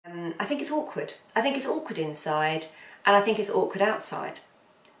I think it's awkward. I think it's awkward inside, and I think it's awkward outside.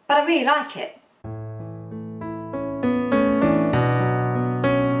 But I really like it.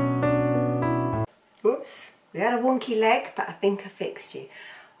 Oops, we had a wonky leg, but I think I fixed you.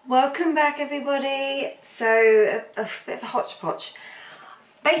 Welcome back, everybody. So, a bit of a hodgepodge.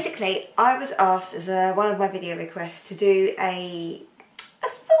 Basically, I was asked as one of my video requests to do a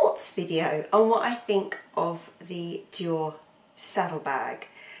thoughts video on what I think of the Dior Saddle Bag.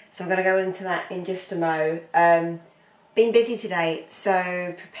 So I'm going to go into that in just a mo. Been busy today,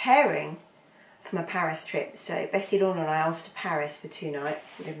 so preparing for my Paris trip. So Bestie Lorna and I are off to Paris for 2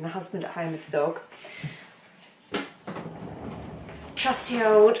 nights, leaving the husband at home with the dog. Trusty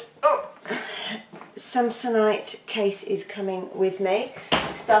old Samsonite case is coming with me.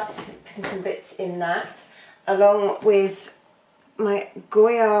 Started putting some bits in that, along with my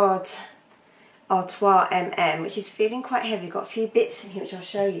GOYARD ARTOIS MM, which is feeling quite heavy. Got a few bits in here which I'll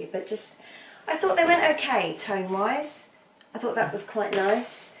show you, but just I thought they went okay tone wise. I thought that was quite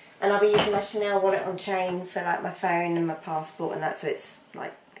nice, and I'll be using my Chanel wallet on chain for like my phone and my passport and that, so it's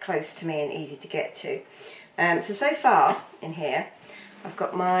like close to me and easy to get to. So far in here I've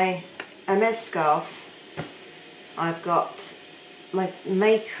got my Hermes scarf, I've got my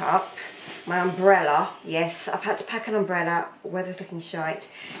makeup, my umbrella. Yes, I've had to pack an umbrella, weather's looking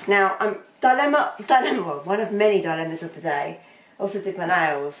shite. Now, dilemma, well, one of many dilemmas of the day. Also did my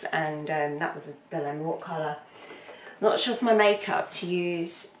nails, and that was a dilemma. What colour? Not sure for my makeup to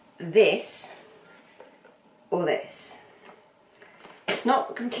use this or this. It's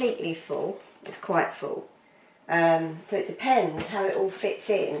not completely full, it's quite full. So it depends how it all fits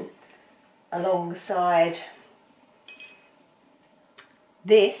in alongside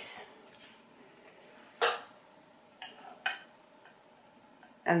this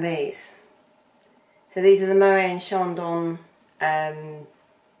and these. So these are the Moët & Chandon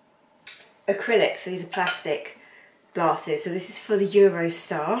acrylics. So these are plastic glasses. So this is for the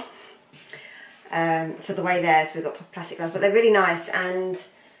Eurostar, for the way there. So we've got plastic glasses, but they're really nice, and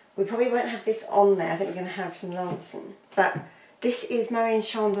we probably won't have this on there. I think we're going to have some Lanson. But this is Moët &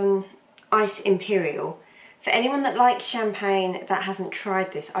 Chandon Ice Imperial. For anyone that likes champagne that hasn't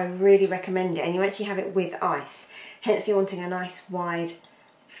tried this, I really recommend it. And you actually have it with ice, hence me wanting a nice wide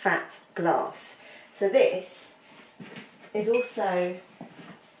fat glass. So this is also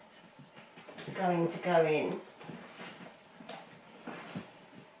going to go in.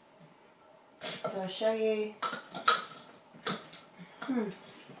 So I'll show you.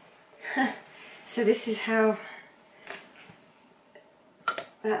 So this is how,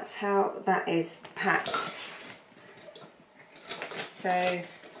 that's how that is packed. So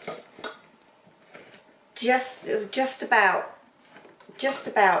just about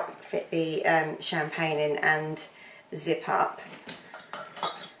fit the champagne in and zip up.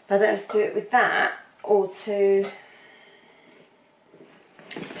 But I don't have to do it with that, or to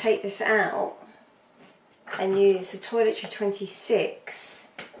take this out and use the toiletry 26.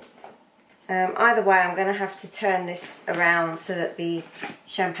 Either way, I'm going to have to turn this around so that the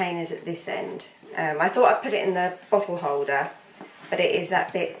champagne is at this end. I thought I'd put it in the bottle holder, but it is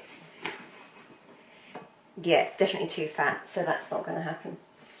that bit, yeah, definitely too fat, so that's not going to happen.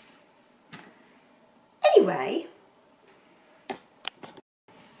 Anyway,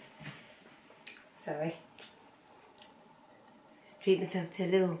 sorry, just treat myself to a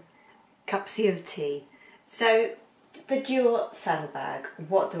little cupsy of tea. So, the Dior Saddle Bag,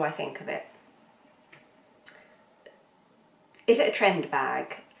 what do I think of it? Is it a trend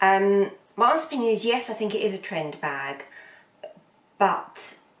bag? My honest opinion is yes, I think it is a trend bag,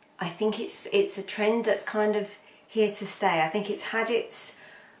 but I think it's a trend that's kind of here to stay. I think it's had its,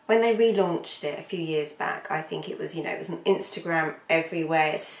 when they relaunched it a few years back, I think it was, you know, it was on Instagram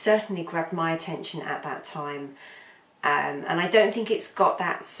everywhere. It certainly grabbed my attention at that time, and I don't think it's got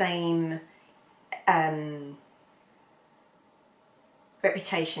that same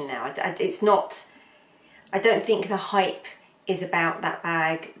reputation now. It's not, I don't think the hype is about that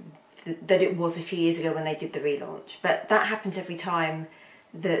bag that it was a few years ago when they did the relaunch, but that happens every time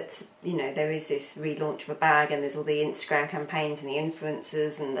that, you know, there is this relaunch of a bag, and there's all the Instagram campaigns and the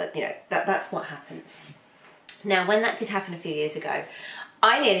influencers, and that, you know, that's what happens. Now, when that did happen a few years ago,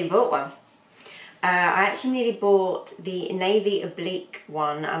 I nearly bought one. I actually nearly bought the navy oblique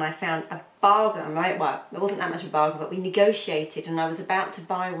one, and I found a bargain, right? Well, it wasn't that much of a bargain, but we negotiated, and I was about to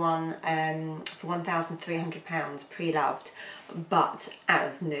buy one for £1,300 pre-loved, but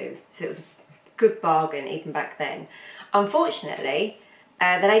as new. So it was a good bargain even back then. Unfortunately,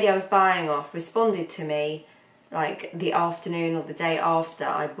 the lady I was buying off responded to me like the afternoon or the day after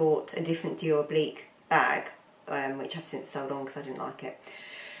I bought a different Dior oblique bag, which I've since sold on because I didn't like it.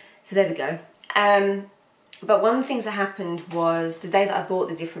 So there we go. But one of the things that happened was the day that I bought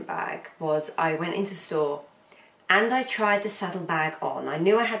the different bag was I went into store and I tried the saddle bag on. I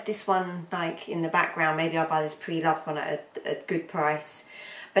knew I had this one like in the background, maybe I'll buy this pre-loved one at a good price.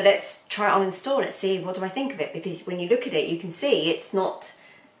 But let's try it on in store, let's see what do I think of it, because when you look at it you can see it's not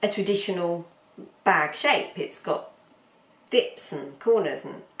a traditional bag shape. It's got dips and corners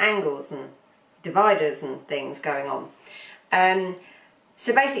and angles and dividers and things going on.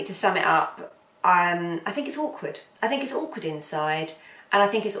 So basically, to sum it up, I think it's awkward. I think it's awkward inside and I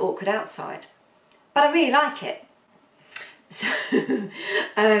think it's awkward outside. But I really like it. So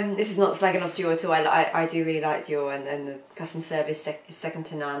this is not slagging off Dior at all. I do really like Dior, and the customer service is second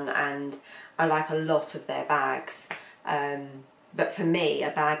to none, and I like a lot of their bags. But for me, a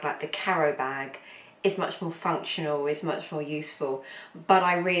bag like the Caro bag is much more functional, is much more useful. But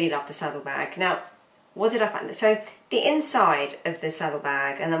I really love the saddle bag. Now, what did I find? So the inside of the saddle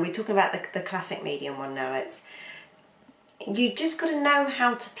bag, and then we're talking about the classic medium one now. You just got to know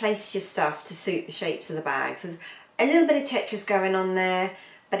how to place your stuff to suit the shapes of the bags. There's a little bit of Tetris going on there,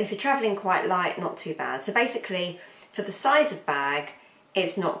 but if you're travelling quite light, not too bad. So basically, for the size of bag,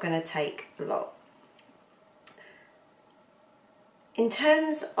 it's not going to take a lot. In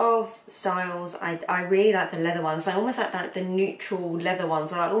terms of styles, I really like the leather ones. I almost like that, the neutral leather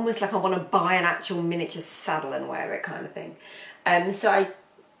ones. Almost like I want to buy an actual miniature saddle and wear it, kind of thing. So I've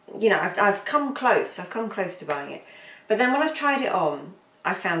come close. I've come close to buying it. But then when I've tried it on,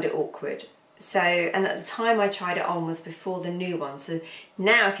 I found it awkward. So, and at the time I tried it on was before the new one. So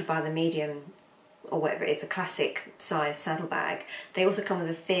now if you buy the medium or whatever it is, a classic size saddle bag, they also come with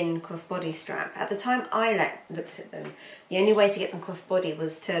a thin crossbody strap. At the time I looked at them, the only way to get them crossbody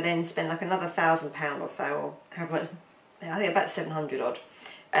was to then spend like another £1,000 or so, or however much, I think about 700 odd,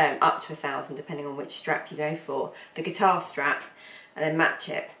 up to 1,000 depending on which strap you go for, the guitar strap, and then match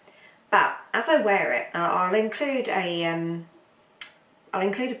it. But as I wear it, and I'll include a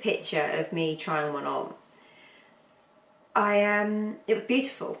picture of me trying one on. It was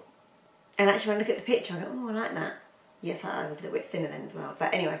beautiful. And actually when I look at the picture I go, oh, I like that. Yes, I was a little bit thinner then as well.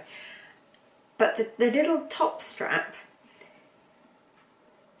 But anyway, but the little top strap,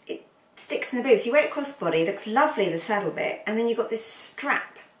 it sticks in the boobs. You wear it crossbody, it looks lovely, the saddle bit, and then you've got this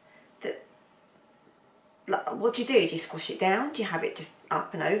strap that, like, what do? Do you squash it down? Do you have it just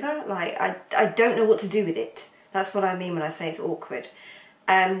up and over? Like, I don't know what to do with it. That's what I mean when I say it's awkward.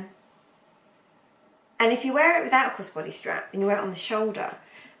 And if you wear it without a crossbody strap and you wear it on the shoulder,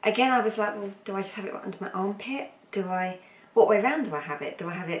 again I was like, well, do I just have it under my armpit? What way round do I have it? Do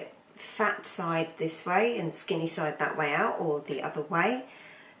I have it fat side this way and skinny side that way out, or the other way?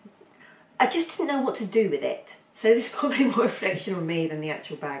 I just didn't know what to do with it. So this is probably more reflection on me than the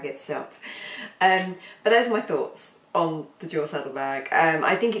actual bag itself. But those are my thoughts on the Dior Saddle Bag.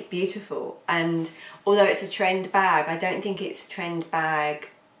 I think it's beautiful, and although it's a trend bag, I don't think it's a trend bag,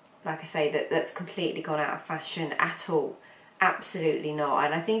 like I say, that's completely gone out of fashion at all. Absolutely not.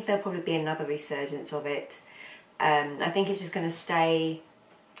 And I think there'll probably be another resurgence of it. I think it's just going to stay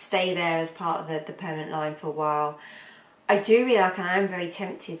there as part of the permanent line for a while. I do really like, and I am very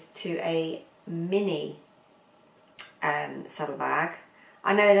tempted to a mini saddle bag.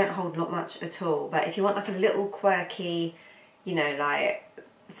 I know they don't hold not much at all, but if you want like a little quirky, you know, like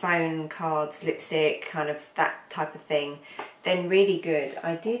phone, cards, lipstick, kind of that type of thing, then really good.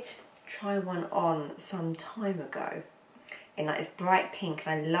 I did try one on some time ago in like this bright pink,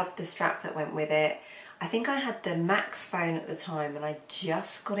 and I loved the strap that went with it. I think I had the Max phone at the time and I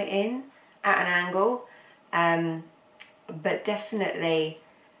just got it in at an angle, but definitely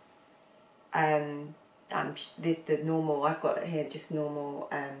the normal, I've got here just normal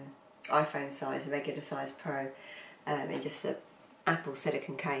iPhone size, regular size Pro, in just an Apple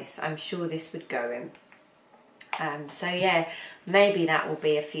silicone case. I'm sure this would go in. So yeah, maybe that will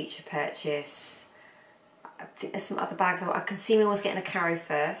be a future purchase. I think there's some other bags. I can see me was getting a Caro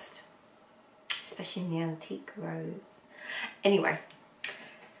first, especially in the antique rose. Anyway,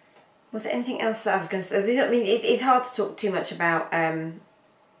 was there anything else that I was going to say? I mean, it's hard to talk too much about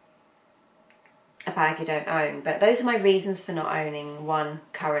a bag you don't own, but those are my reasons for not owning one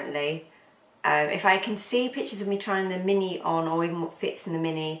currently. If I can see pictures of me trying the mini on, or even what fits in the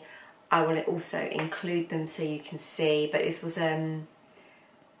mini, I will also include them so you can see. But this was about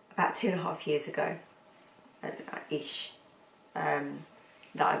 2.5 years ago, ish, that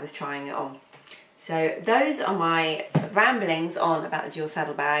I was trying it on. So those are my ramblings on about the Dior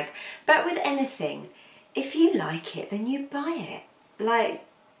Saddle Bag. But with anything, if you like it, then you buy it. Like,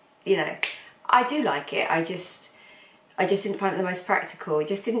 you know, I do like it. I just didn't find it the most practical. It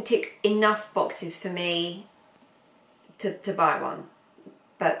just didn't tick enough boxes for me to buy one.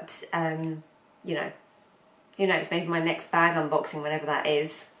 but you know, who knows, maybe my next bag unboxing, whenever that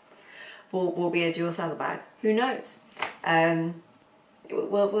is, will be a Dior Saddle Bag. Who knows?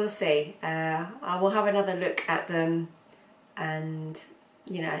 We'll see. I will have another look at them, and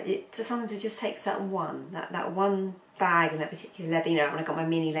you know, sometimes it just takes that one bag and that particular leather. You know, when I got my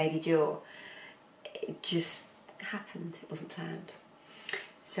mini Lady Dior, it just happened. It wasn't planned.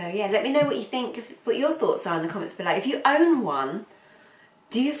 So yeah, let me know what you think, what your thoughts are in the comments below. If you own one,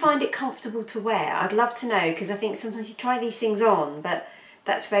 do you find it comfortable to wear? I'd love to know, because I think sometimes you try these things on, but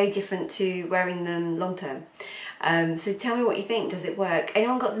that's very different to wearing them long term. So tell me what you think. Does it work?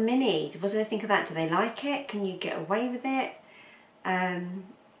 Anyone got the mini? What do they think of that? Do they like it? Can you get away with it?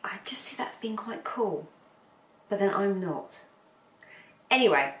 I just see that's being quite cool, but then I'm not.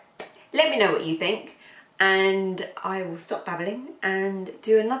 Anyway, let me know what you think, and I will stop babbling and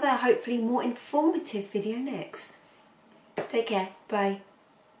do another, hopefully more informative video next. Take care. Bye.